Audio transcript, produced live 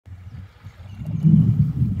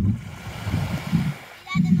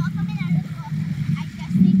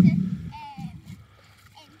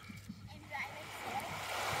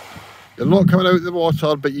You're not coming out of the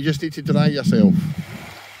water, but you just need to dry yourself.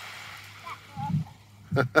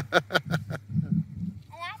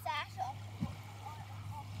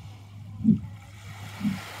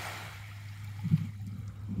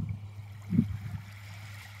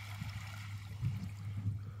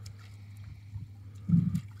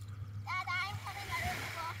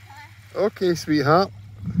 Okay, sweetheart.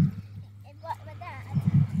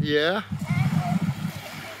 Yeah.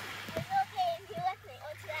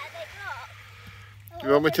 Do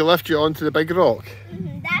you want me to lift you onto the big rock?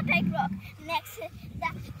 That big rock next to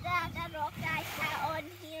that rock that I sat on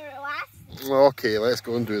here last. Okay, let's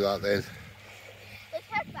go and do that then. Look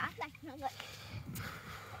how fast I can look.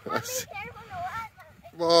 Be careful,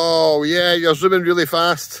 no. Whoa, yeah, you're zooming really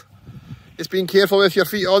fast. Just being careful with your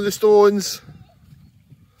feet on the stones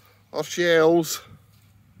or shells.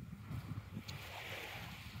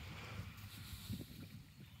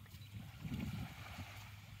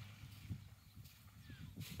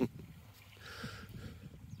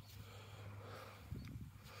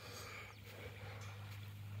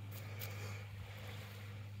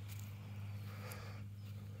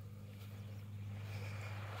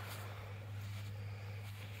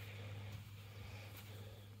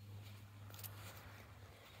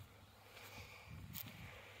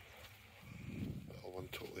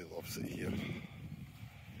 Totally loves it here.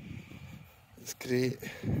 It's great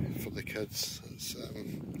for the kids. It's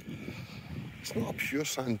not a pure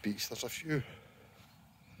sand beach. There's a few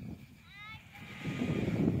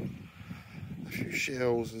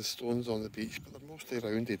shells and stones on the beach, but they're mostly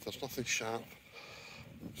rounded. There's nothing sharp,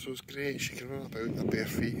 so it's great. She can run about in her bare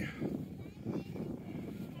feet.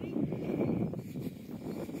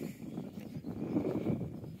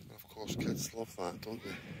 And of course, kids love that, don't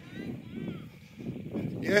they?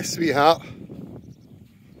 Yes, sweetheart.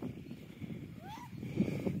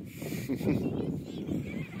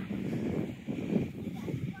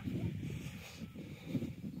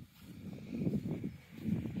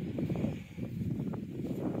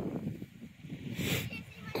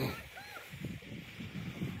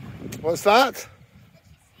 What's that?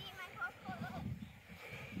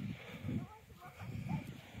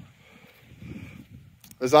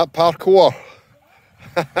 Is that parkour?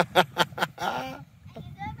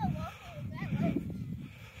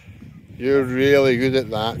 You're really good at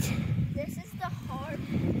that. This is the hard.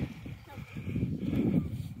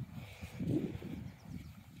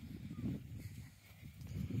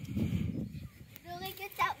 Really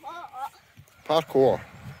good at what? Parkour.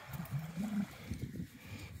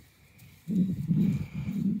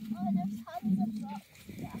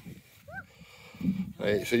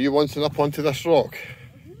 Right, so you want to up onto this rock?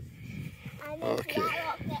 Mm-hmm. Okay.